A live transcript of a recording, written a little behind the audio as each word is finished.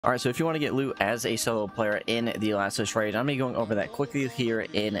Alright, so if you want to get loot as a solo player in the Last Wish raid, I'm going to be going over that quickly here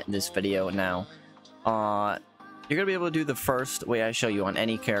in this video now. You're going to be able to do the first way I show you on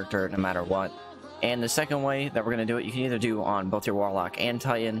any character, no matter what. And the second way that we're going to do it, you can either do on both your Warlock and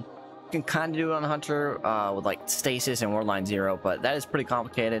Titan. You can kind of do it on Hunter with like Stasis and Wordline 0, but that is pretty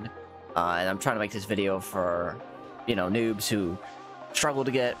complicated. And I'm trying to make this video for, you know, noobs who struggle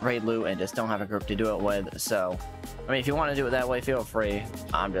to get raid loot and just don't have a group to do it with. So I mean, if you want to do it that way, feel free.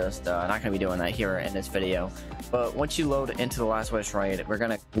 I'm just not going to be doing that here in this video. But once you load into the Last Wish raid, we're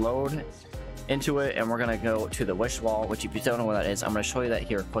going to load into it and we're going to go to the wish wall, which if you don't know what that is, I'm going to show you that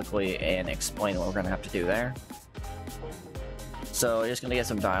here quickly and explain what we're going to have to do there. So you're just going to get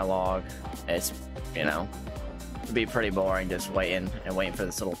some dialogue. It's, you know, it'd be pretty boring just waiting for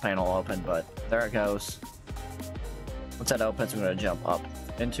this little panel to open, but there it goes. Once that opens, we're going to jump up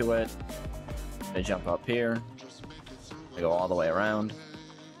into it. I'm going to jump up here. We go all the way around.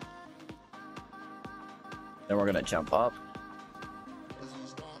 Then we're going to jump up.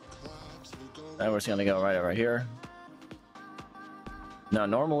 Then we're just going to go right over here. Now,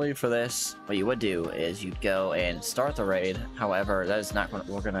 normally for this, what you would do is you'd go and start the raid. However, that is not what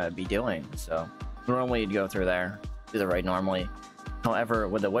we're going to be doing. So normally you'd go through there, do the raid normally. However,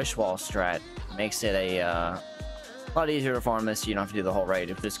 with the wish wall strat, it makes it a lot easier to farm this. You don't have to do the whole raid.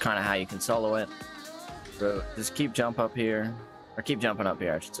 It's just kind of how you can solo it. So just keep jumping up here,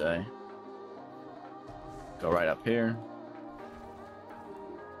 I should say. Go right up here.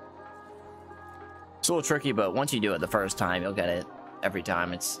 It's a little tricky, but once you do it the first time, you'll get it every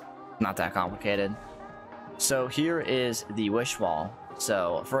time. It's not that complicated. So here is the wish wall.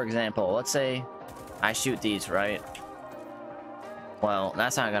 So for example, let's say I shoot these, right? Well,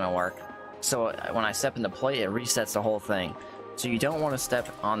 that's not gonna work. So when I step in the plate, it resets the whole thing. So you don't want to step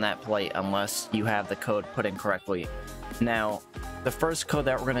on that plate unless you have the code put in correctly. Now, the first code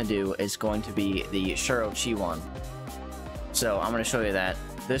that we're going to do is going to be the Shuro-Chi one. So I'm going to show you that.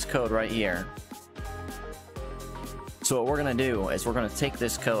 This code right here. So what we're going to do is we're going to take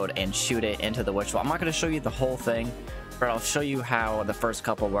this code and shoot it into the wish wall. I'm not going to show you the whole thing, but I'll show you how the first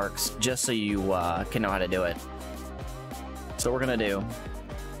couple works, just so you can know how to do it. So what we're going to do...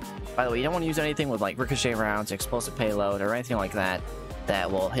 By the way, you don't want to use anything with like ricochet rounds, explosive payload, or anything like that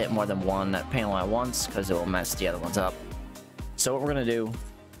that will hit more than one panel at once, because it will mess the other ones up. So what we're going to do,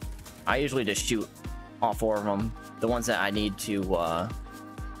 I usually just shoot all four of them, the ones that I need to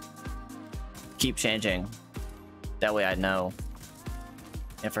keep changing. That way I know.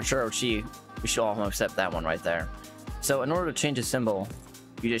 And for sure, we should all of them except that one right there. So in order to change a symbol,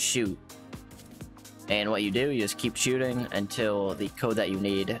 you just shoot. And what you do, you just keep shooting until the code that you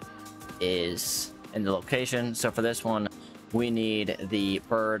need is in the location. So for this one, we need the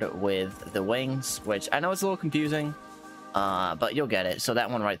bird with the wings, which I know it's a little confusing, but you'll get it. So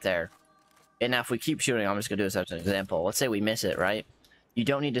that one right there. And now if we keep shooting, I'm just gonna do this as an example. Let's say we miss it, right? You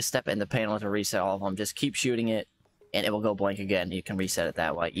don't need to step in the panel to reset all of them. Just keep shooting it and it will go blank again. You can reset it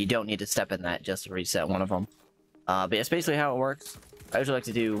that way. You don't need to step in that just to reset one of them. But it's basically how it works. I usually like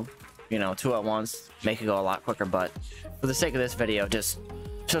to do, you know, 2 at once, make it go a lot quicker, but for the sake of this video, just,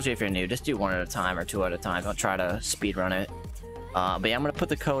 especially if you're new, just do 1 at a time or 2 at a time. Don't try to speed run it. But yeah, I'm going to put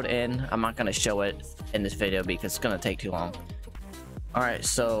the code in. I'm not going to show it in this video because it's going to take too long. Alright,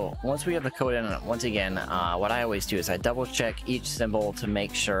 so once we have the code in, once again, what I always do is I double check each symbol to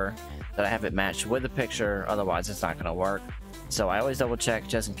make sure that I have it matched with the picture, otherwise it's not going to work. So I always double check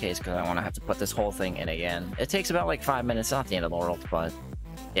just in case, because I want to have to put this whole thing in again. It takes about like 5 minutes, not the end of the world, but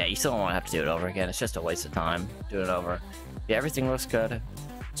yeah, you still don't want to have to do it over again. It's just a waste of time. Do it over. Yeah, everything looks good.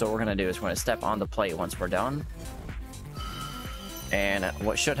 So what we're going to do is we're going to step on the plate once we're done. And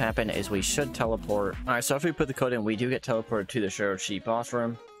what should happen is we should teleport. Alright, so if we put the code in, we do get teleported to the Shuro-Chi boss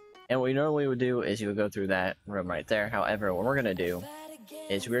room. And what we normally would do is you would go through that room right there. However, what we're going to do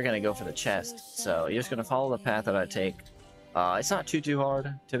is we're going to go for the chest. So you're just going to follow the path that I take. It's not too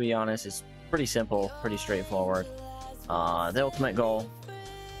hard, to be honest. It's pretty simple, pretty straightforward. The ultimate goal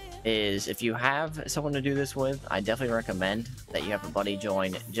is if you have someone to do this with, I definitely recommend that you have a buddy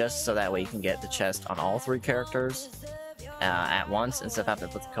join, just so that way you can get the chest on all 3 characters at once instead of having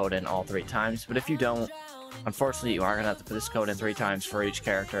to put the code in all 3 times. But if you don't, unfortunately you are going to have to put this code in 3 times for each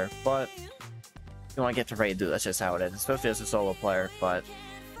character. But if you want to get to raid loot, that's just how it is, especially as a solo player. But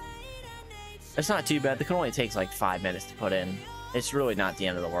it's not too bad. The code only takes like 5 minutes to put in. It's really not the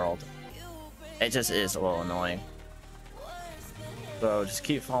end of the world. It just is a little annoying. So just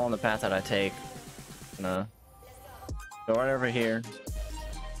keep following the path that I take. I'm gonna go right over here.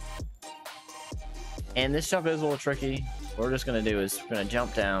 And this jump is a little tricky. What we're just gonna do is we're gonna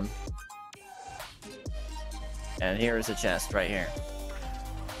jump down. And here is the chest right here.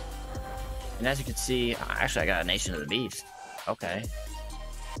 And as you can see, actually I got a Nation of the Beast. Okay.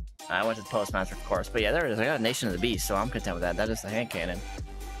 I went to the Postmaster, of course, but yeah, there it is. I got a Nation of the Beast, so I'm content with that. That is the hand cannon.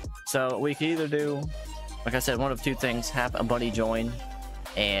 So we can either do, like I said, one of two things: have a buddy join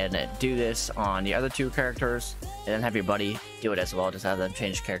and do this on the other two characters, and then have your buddy do it as well. Just have them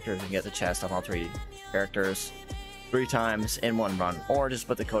change characters and get the chest on all three characters 3 times in one run, or just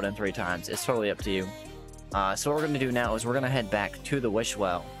put the code in 3 times. It's totally up to you. So what we're going to do now is we're going to head back to the Wish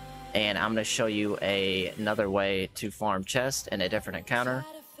Well, and I'm going to show you another way to farm chests in a different encounter.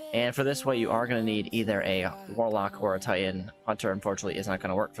 And for this way, you are going to need either a Warlock or a Titan. Hunter, unfortunately, is not going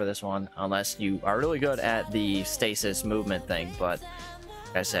to work for this one unless you are really good at the stasis movement thing. But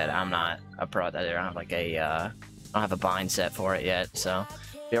like I said, I'm not a pro at that. I don't have like I don't have a bind set for it yet. So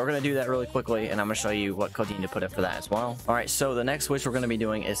yeah, we're going to do that really quickly, and I'm going to show you what code you need to put in for that as well. All right, so the next wish we're going to be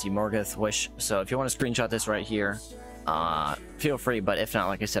doing is the Morgoth wish. So if you want to screenshot this right here, feel free, but if not,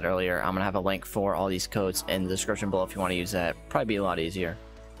 like I said earlier, I'm going to have a link for all these codes in the description below if you want to use that. Probably be a lot easier.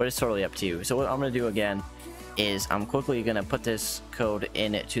 But it's totally up to you. So what I'm going to do again is I'm quickly going to put this code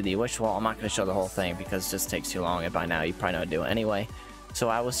into the wish wall. I'm not going to show the whole thing because it just takes too long, and by now you probably know how to do it anyway. So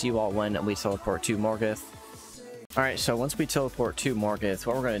I will see you all when we teleport to Morgoth. Alright, so once we teleport to Morgoth,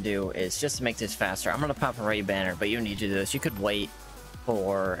 what we're going to do is, just to make this faster, I'm going to pop a raid banner, but you don't need to do this. You could wait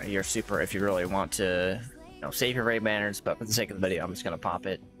for your super if you really want to, you know, save your raid banners, but for the sake of the video, I'm just going to pop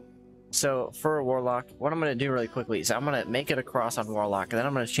it. So for a Warlock, what I'm going to do really quickly is I'm going to make it across on Warlock, and then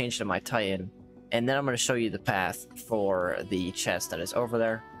I'm going to change to my Titan, and then I'm going to show you the path for the chest that is over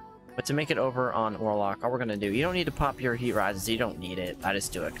there. But to make it over on Warlock, all we're going to do, you don't need to pop your Heat Rises, you don't need it. I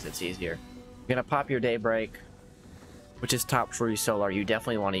just do it because it's easier. You're going to pop your Daybreak, which is top tree solar. You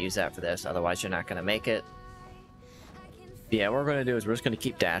definitely want to use that for this, otherwise you're not going to make it. But yeah, what we're going to do is we're just going to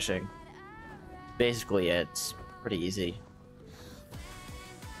keep dashing. Basically, it's pretty easy.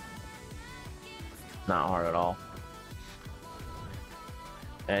 Not hard at all.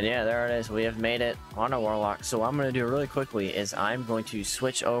 And yeah, there it is. We have made it on a Warlock. So what I'm going to do really quickly is I'm going to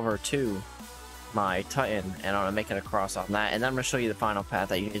switch over to my Titan, and I'm going to make it across on that, and then I'm going to show you the final path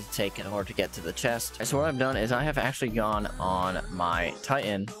that you need to take in order to get to the chest. So what I've done is I have actually gone on my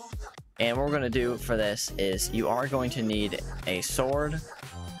Titan, and what we're going to do for this is you are going to need a sword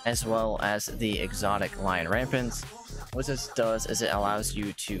as well as the exotic Lion Rampants. What this does is it allows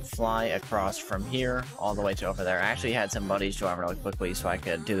you to fly across from here all the way to over there. I actually had some buddies join really quickly so I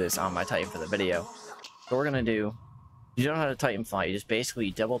could do this on my Titan for the video. So what we're going to do, you don't know how to Titan fly, you just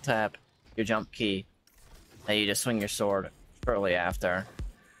basically double tap your jump key, and you just swing your sword shortly after.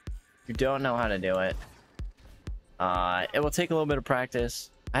 If you don't know how to do it, it will take a little bit of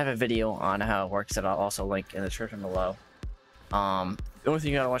practice. I have a video on how it works that I'll also link in the description below. The only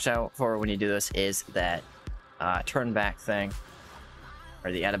thing you gotta watch out for when you do this is that turn back thing,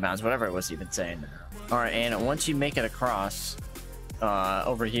 or the out of bounds, whatever it was you've been saying. Alright, and once you make it across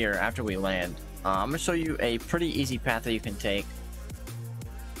over here after we land, I'm gonna show you a pretty easy path that you can take.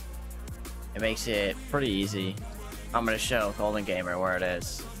 It makes it pretty easy. I'm gonna show Golden Gamer where it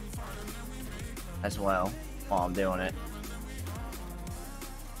is as well while I'm doing it.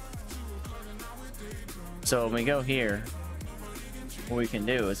 So when we go here, what we can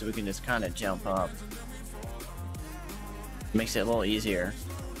do is we can just kind of jump up. Makes it a little easier.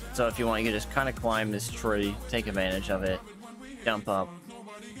 So if you want, you can just kind of climb this tree, take advantage of it, jump up,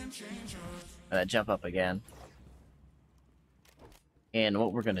 and then jump up again. And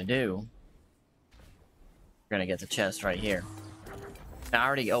what we're gonna do, we're gonna get the chest right here. Now, I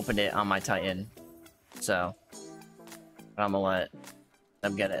already opened it on my Titan, so I'm gonna let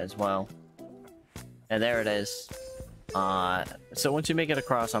them get it as well. And there it is. So once you make it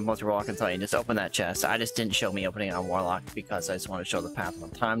across on both Warlock and Titan, just open that chest. I just didn't show me opening it on Warlock because I just want to show the path on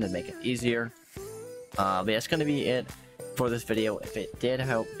time to make it easier. But yeah, that's gonna be it for this video. If it did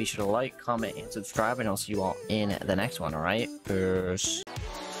help, be sure to like, comment, and subscribe, and I'll see you all in the next one. All right, peace.